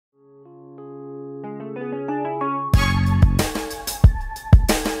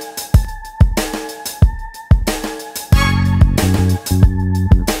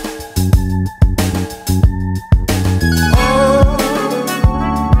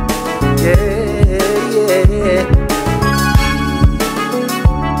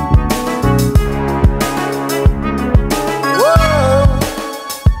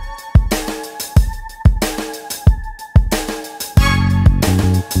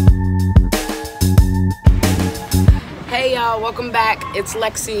Hey y'all, welcome back. It's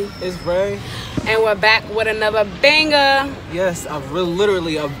Lexie. It's Ray. And we're back with another banger. Yes,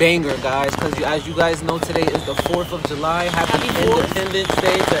 literally a banger, guys. Because as you guys know, today is the 4th of July. Happy Independence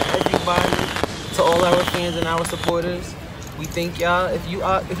Day to everybody, to all our fans and our supporters. We thank y'all. If you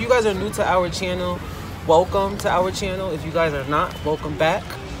guys are new to our channel, welcome to our channel. If you guys are not, welcome back.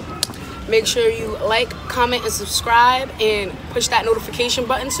 Make sure you like, comment, and subscribe, and push that notification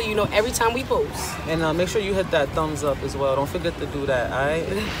button so you know every time we post. And make sure you hit that thumbs up as well. Don't forget to do that, alright?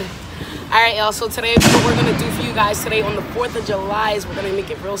 Alright, y'all. So today, what we're going to do for you guys today on the 4th of July is we're going to make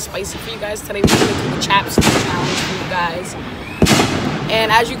it real spicy for you guys. Today, we're going to do the Chapstick challenge for you guys.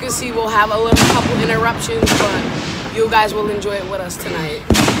 And as you can see, we'll have a couple interruptions, but you guys will enjoy it with us tonight.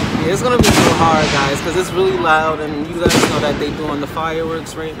 Yeah, it's going to be so hard, guys, because it's really loud, and you guys know that they're doing the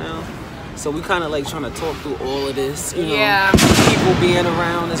fireworks right now. So we kind of like trying to talk through all of this, you know. Yeah. People being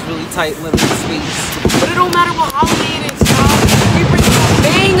around, it's really tight, limited space. But it don't matter what holiday it is, y'all. We bring a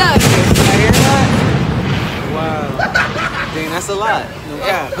banger. You hear that? Wow. Dang, that's a lot. No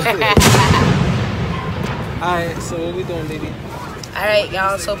cap. Alright, so what we doing, baby? Alright,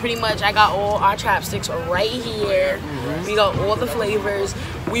 y'all. So pretty much I got all our chapsticks right here. We got all the flavors.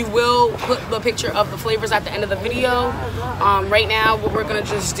 We will put the picture of the flavors at the end of the video. Right now, what we're going to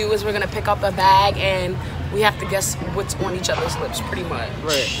just do is we're going to pick up a bag and we have to guess what's on each other's lips, pretty much.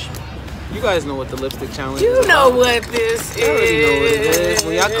 Right. You guys know what the lipstick challenge is. You know what this is. You already know what it is.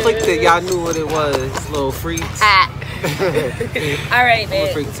 When y'all clicked it, y'all knew what it was. Little freaks. Alright, man. I'm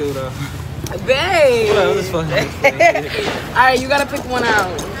a freak too, though. Babe. Well, this fucking Alright, you got to pick one out.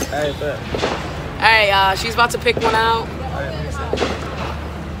 Alright, bet. Alright, she's about to pick one out. Alright, let me see.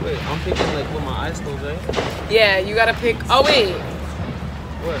 Wait, I'm picking like with my eyes closed, right? Yeah, you gotta pick. Oh wait.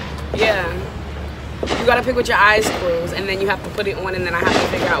 What? Yeah. You gotta pick with your eyes closed, and then you have to put it on, and then I have to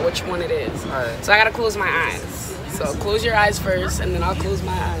figure out which one it is. Alright. So I gotta close my eyes. So close your eyes first, and then I'll close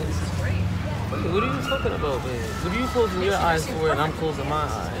my eyes. Wait, what are you talking about, babe? What are you closing your eyes for, and I'm closing my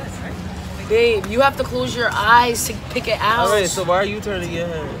eyes? Babe, you have to close your eyes to pick it out. Alright, so why are you turning your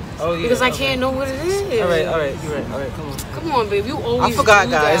head? Oh yeah. Because I can't know what it is. Alright, you're right. Alright, come on. Come on, babe. You always. I forgot,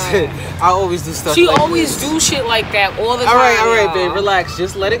 do guys. That. I always do stuff. She like always this. do shit like that all the time. Alright, babe. Relax.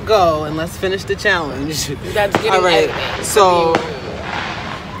 Just let it go, and let's finish the challenge. That's getting Alright. edited. So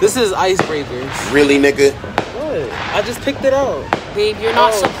this is icebreakers. Really, nigga? What? I just picked it out. Babe, you're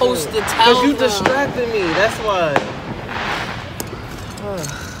not supposed to tell. Because you distracted me. That's why.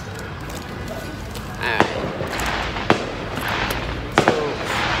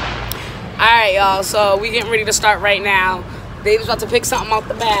 Alright, y'all, so we getting ready to start right now. Babe's about to pick something out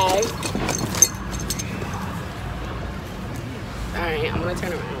the bag. Alright, I'm gonna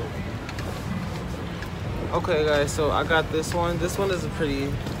turn around. Okay, guys, so I got this one. This one is a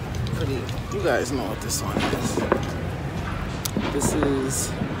pretty, you guys know what this one is. This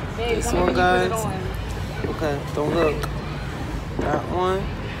is this one, guys. Okay, don't look. That one.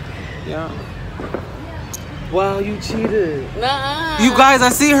 Yeah. Wow, you cheated. Nah. You guys, I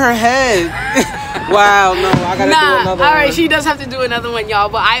see her head. Wow, no, I gotta do another one. Alright, she does have to do another one, y'all.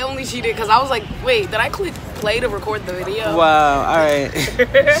 But I only cheated because I was like, wait, did I click play to record the video? Wow, alright.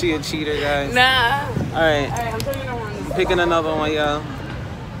 She a cheater, guys. Nah. Alright. Alright, I'm turning around. I'm picking another one, y'all.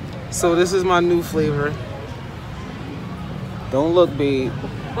 So this is my new flavor. Don't look, babe.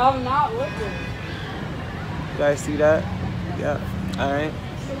 I'm not looking. You guys see that? Yeah. Alright.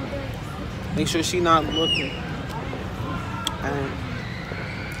 Make sure she not looking. Alright.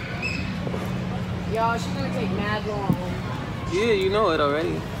 Y'all, she's gonna take mad long. Yeah, you know it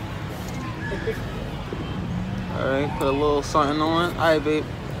already. Alright, put a little something on. Alright, babe.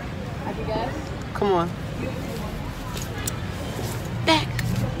 Have you guys? Come on. Back.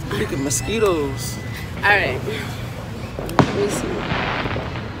 Look at mosquitoes. Alright. Let me see.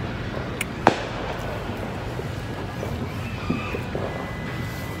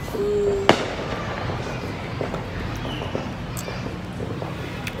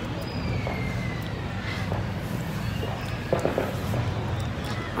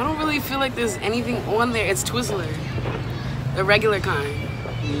 I don't really feel like there's anything on there. It's Twizzler. The regular kind.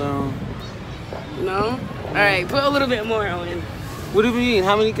 No. No? Alright, put a little bit more on. What do you mean?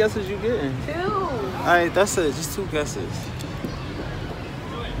 How many guesses you getting? 2. Alright, that's it. Just 2 guesses.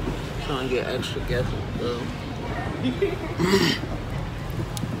 Trying to get extra guesses, bro.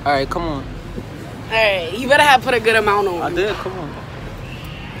 Alright, come on. Alright, you better have put a good amount on. I did, come on.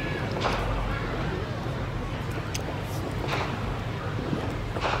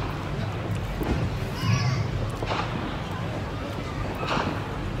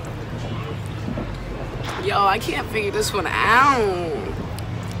 Yo, I can't figure this one out.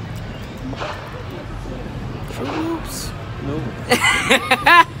 Fruit Loops.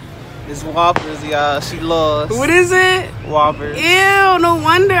 It's Whoppers, y'all. She lost. What is it? Whoppers. Ew, no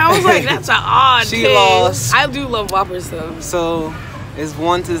wonder. I was like, that's an odd She taste. lost. I do love Whoppers though. So it's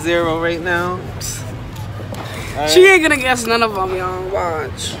 1-0 right now. Right. She ain't gonna guess none of them, y'all.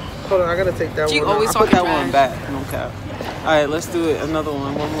 Watch. Hold on, I gotta take that She one. always I put talking that one trash. back. No cap. All right, let's do it. Another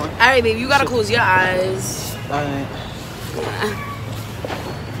one. One more. All right, baby, you gotta close your eyes. All right.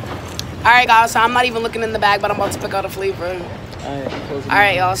 All right, guys. So I'm not even looking in the bag, but I'm about to pick out a flavor. All right. All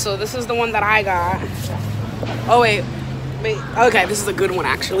right, y'all. So this is the one that I got. Oh wait. Okay, this is a good one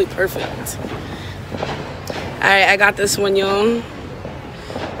actually. Perfect. All right, I got this one, y'all.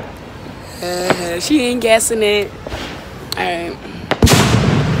 She ain't guessing it. All right.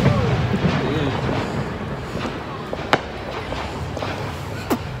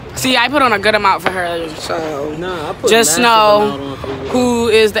 See, I put on a good amount for her, so Nah, I put just massive know amount on for you. who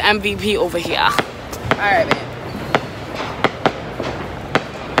is the MVP over here. All right, man.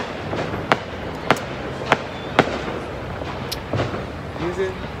 Use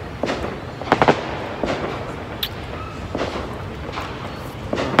it.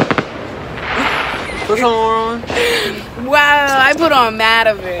 Put some more on. Wow, I put on mad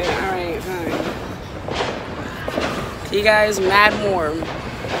of it. All right, fine. You guys, mad more.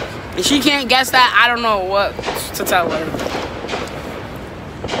 If she can't guess that, I don't know what to tell her.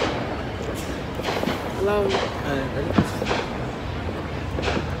 Hello.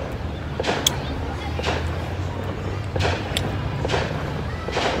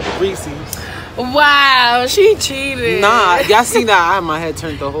 Reese's. Wow, she cheated. Nah, y'all see that? I had my head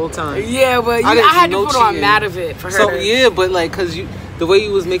turned the whole time. Yeah, but I I didn't had do to no put on cheating. mad of it for her. So yeah, but like, cause the way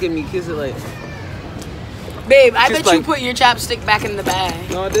you was making me kiss it, like. Babe, I bet like, you put your chapstick back in the bag.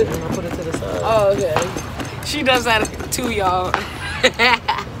 No, I didn't. I put it to the side. Oh, okay. She does that too, y'all. Did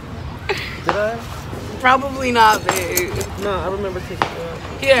I? Probably not, babe. No, I remember taking it out.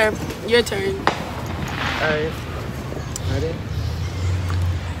 Here, your turn. Alright. Ready?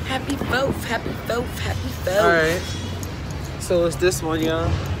 Happy both, happy both, happy both. Alright. So it's this one, y'all.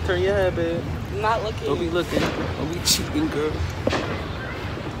 Turn your head, babe. I'm not looking. Don't be looking. Don't be cheating, girl.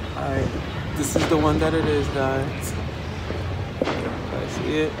 Alright. This is the one that it is, guys. I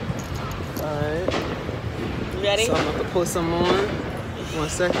see it. Alright. You ready? So I'm about to put some on. 1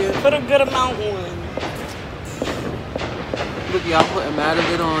 second. Put a good amount on. Look, y'all putting mad of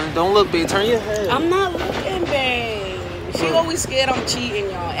it on. Don't look, babe. Turn your head. I'm not looking, babe. She always scared I'm cheating,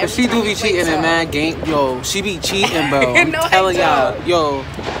 y'all. But she do be cheating in mad game. Yo, she be cheating, bro. I'm No, I telling y'all. don't. Yo,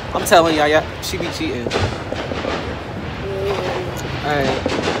 I'm telling y'all, she be cheating. Alright.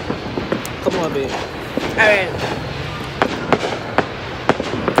 Come on, babe. Alright.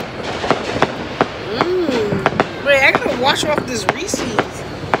 Wait, I gotta wash off this Reese's.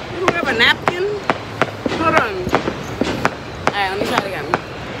 You don't have a napkin? Hold on. Alright, let me try it again.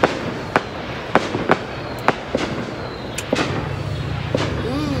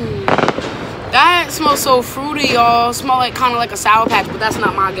 That smells so fruity, y'all. Smell like kind of like a Sour Patch, but that's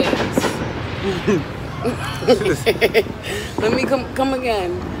not my gas. Let me come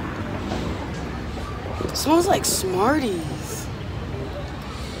again. It smells like Smarties.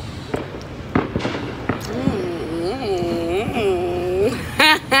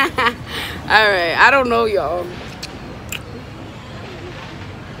 All right, I don't know, y'all.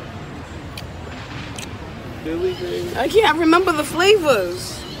 I can't remember the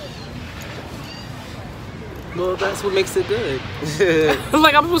flavors. Well, that's what makes it good.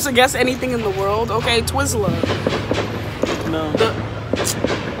 Like I'm supposed to guess anything in the world. Okay, Twizzler. No.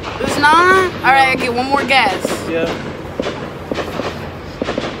 It's not? All right, I get one more guess. Yeah.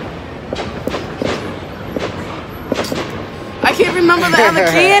 I can't remember the other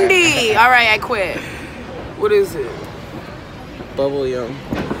candy. All right, I quit. What is it? Bubble yum.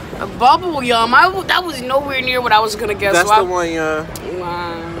 A bubble yum. That was nowhere near what I was gonna guess. That's So the one, yeah.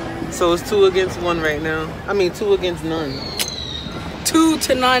 Wow. So it's 2 against 1 right now. I mean, 2 against none.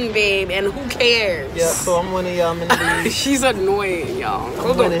 2-0, babe, and who cares? Yeah, so I'm winning, y'all. I'm in the lead. She's annoying, y'all.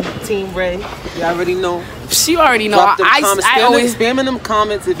 I'm winning. Team Ray. Y'all already know. She already know. Drop them I comments. always Spam in them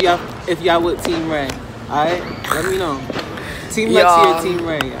comments if y'all with Team Ray. Alright? Let me know. Team Lexie or Team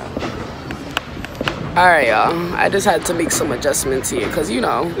Ray, y'all. Alright, y'all. I just had to make some adjustments here, because, you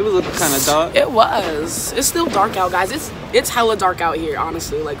know. It was looking kind of dark. It was. It's still dark out, guys. It's hella dark out here,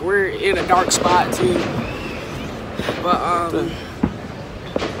 honestly. Like, we're in a dark spot, too. But,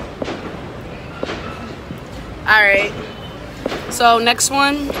 alright. So, next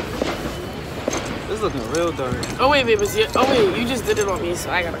one. It's looking real dark. Oh, wait, babe. You just did it on me,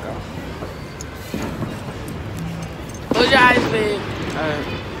 so I gotta go. Close your eyes, babe. Alright.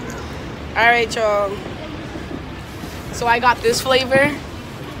 Alright, y'all. So I got this flavor.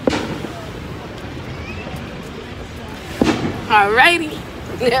 Alrighty.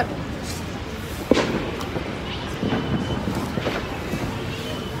 Yep.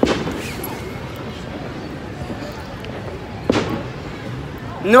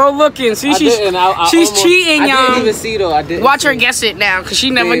 No looking. See, she's cheating, y'all. I didn't even see though. I didn't. Watch her guess it now, cause she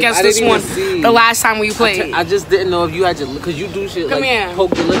never guessed this one the last time we played. I just didn't know if you had to, cause you do shit like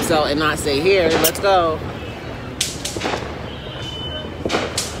poke your lips out and not say here. Let's go.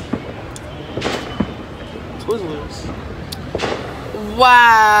 Twizzlers.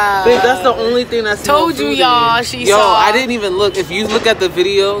 Wow. Babe, that's the only thing that's told you, y'all. She saw. I didn't even look. If you look at the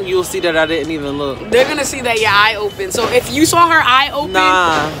video, you'll see that I didn't even look. They're gonna see that your eye open. So if you saw her eye open,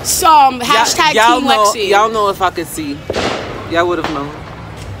 hashtag Team Lexie. Y'all know if I could see. Y'all would have known.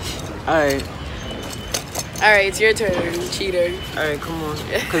 Alright. Alright, it's your turn, cheater. Alright, come on.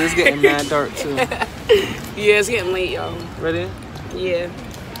 Cause it's getting mad dark too. Yeah, it's getting late, y'all. Ready? Yeah.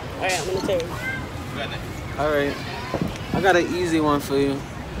 Alright, I'm gonna turn. Alright. I got an easy one for you.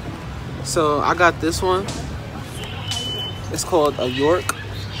 So I got this one. It's called a York.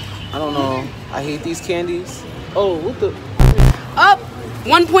 I don't know. I hate these candies. Oh, what the? Up.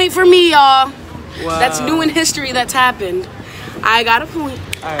 1 point for me, y'all. Wow. That's new in history that's happened. I got a point.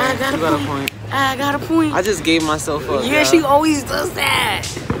 Right, I got a point. I got a point. I just gave myself up. Yeah, she always does that.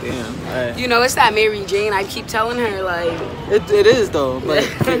 Damn. All right. You know, it's that Mary Jane. I keep telling her, like. It is, though. But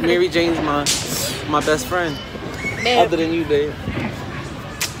Mary Jane's my best friend. Man. Other than you, babe.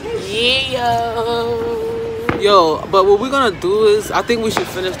 Yeah. Yo, but what we're gonna do is, I think we should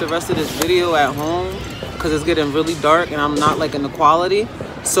finish the rest of this video at home because it's getting really dark and I'm not liking the quality.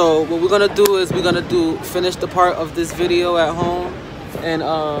 So what we're gonna do is finish the part of this video at home and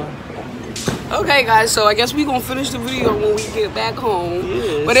Okay, guys, so I guess we're gonna finish the video when we get back home.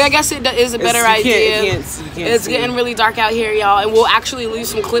 Yes. But I guess it is a better idea. You can't it's getting really dark out here, y'all, and we'll actually leave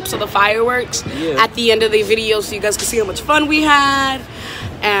some clips of the fireworks at the end of the video so you guys can see how much fun we had.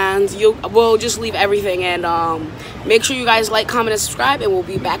 And we'll just leave everything, and make sure you guys like, comment, and subscribe, and we'll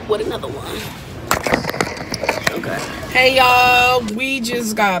be back with another one. Okay. Hey, y'all, we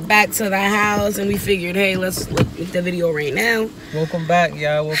just got back to the house, and we figured, hey, let's make the video right now. Welcome back,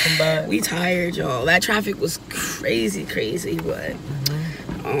 y'all. Welcome back. We tired, y'all. That traffic was crazy, but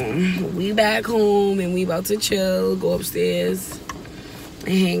we back home, and we about to chill, go upstairs,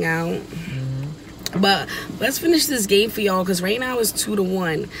 and hang out. But let's finish this game for y'all, because right now it's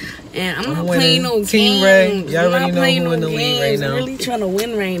 2-1. And I'm not playing no Team Ray, y'all already know who in the lead right now. I'm really trying to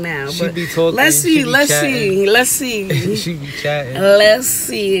win right now. She be talking. Let's see. She be chatting. Let's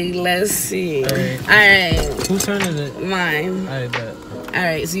see. Alright. Whose turn is it? Mine. Alright, bet.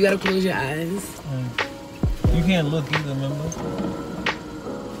 Alright, so you gotta close your eyes. You can't look either, remember?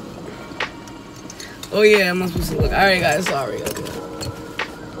 Oh yeah, I'm not supposed to look. Alright, guys, sorry. Okay.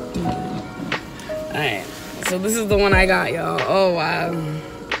 Alright, so this is the one I got, y'all. Oh wow,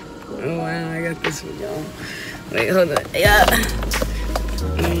 I got this one, y'all. Wait, hold on. Yeah.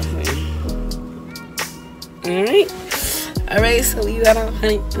 Alright, so you got a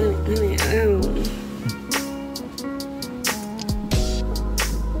honey.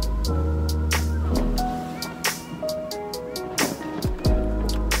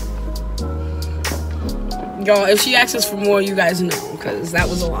 Y'all, if she asks us for more, you guys know, because that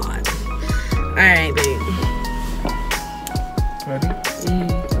was a lot. Alright, babe. Ready?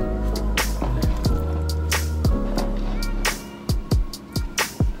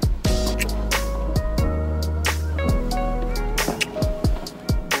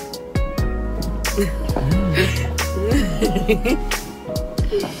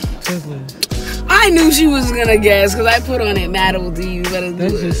 I knew she was gonna guess because I put on it Mad OD. You better do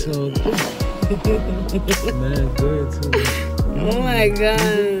That's it. just so mad good too. Oh my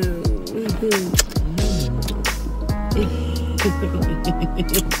god.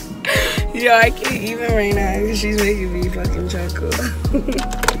 Yo, I can't even right now because she's making me fucking chuckle.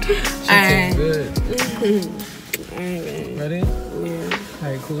 Alright. Good. Alright, ready? Yeah.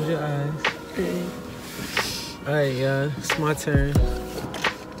 Alright, close your eyes. Okay. Alright, y'all. It's my turn.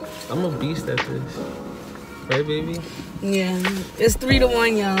 I'm a beast at this. Right, baby? Yeah. It's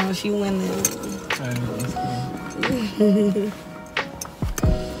 3-1, y'all. She winning. Alright, let's go.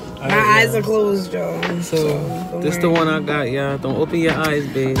 My eyes are closed, y'all. So this the one I got, y'all. Don't open your eyes,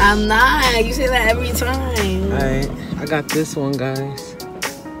 babe. I'm not. You say that every time. Alright, I got this one, guys.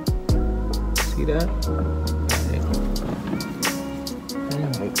 See that?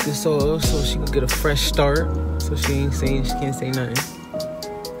 Alright. Just so she can get a fresh start. So she can't say nothing.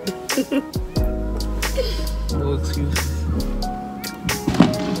 No excuses.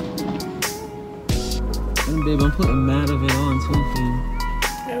 Them babe, I'm putting mad of it on too for you.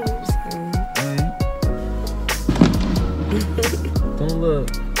 Alright. Don't look.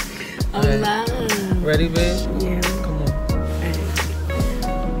 I'm lying. Ready, babe? Yeah. Come on.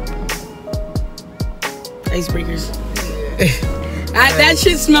 Icebreakers. That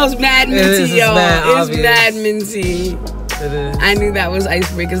shit smells mad minty, y'all. It's mad minty. It is. I knew that was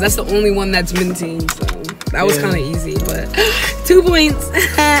icebreakers. That's the only one that's minty. So that was kind of easy, but 2 points.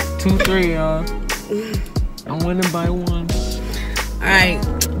 2-3, y'all. I'm winning by 1. All right,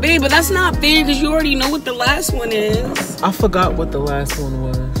 babe, but that's not fair because you already know what the last one is. I forgot what the last one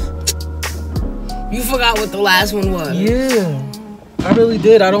was. You forgot what the last one was? Yeah. I really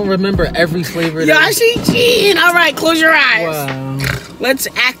did. I don't remember every flavor. Yeah, she cheating. All right, close your eyes. Wow. Let's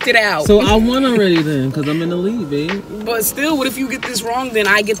act it out. So I won already then, because I'm in the lead, babe. But still, what if you get this wrong? Then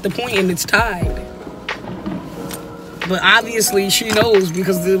I get the point and it's tied. But obviously, she knows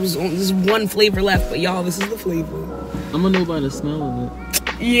because there's one flavor left. But y'all, this is the flavor. I'm gonna know by the smell of it.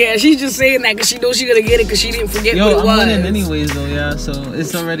 Yeah, she's just saying that because she knows she's gonna get it because she didn't forget what it was. I'm winning anyways, though, yeah. So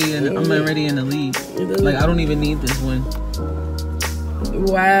it's already I'm already in the lead. Like I don't even need this win.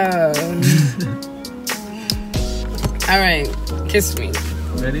 Wow. All right, kiss me.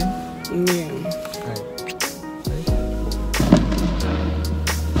 Ready? Yeah.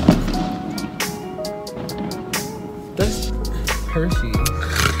 That's Hershey.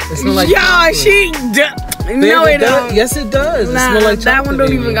 It smells like No, it don't. Yes, it does. Nah, it smells like chocolate. That one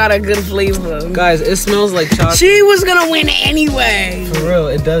don't even got a good flavor. Guys, it smells like chocolate. She was gonna win anyway. For real,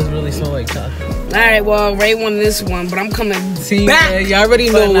 it does really smell like chocolate. All right, well, Ray won this one, but I'm coming Team back. Ray, y'all already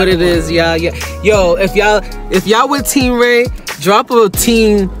know what it is, y'all. Yeah. Yo, if y'all with Team Ray, drop a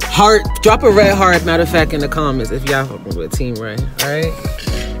team heart, drop a red heart. Matter of fact, in the comments, if y'all fucking with Team Ray. All right.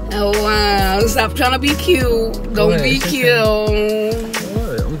 Oh wow! Stop trying to be cute. Don't be cute.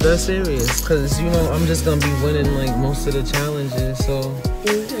 I'm dead serious, cause you know I'm just gonna be winning like most of the challenges. So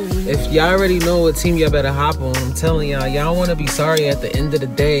if y'all already know what team y'all better hop on, I'm telling y'all want to be sorry at the end of the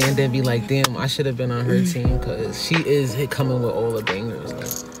day and then be like, damn, I should have been on her team, cause she is coming with all the bangers.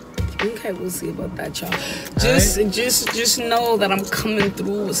 Like. Okay, we'll see about that, y'all. Just know that I'm coming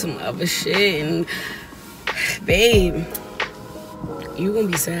through with some other shit, and babe, you gonna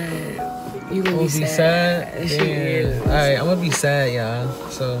be sad. You gonna be sad? Yeah. All right, I'm gonna be sad, y'all.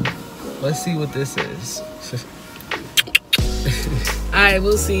 So let's see what this is. All right,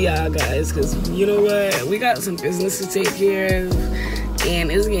 we'll see y'all guys, because you know what, we got some business to take care of, and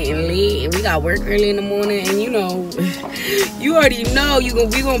it's getting late, and we got work early in the morning, and you know, you already know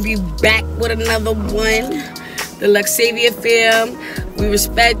we gonna be back with another one. The Lexavian fam, we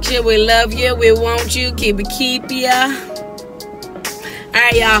respect you, we love you, we want you, keep ya. All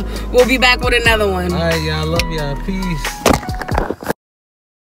right, y'all, we'll be back with another one. All right, y'all, love y'all, peace.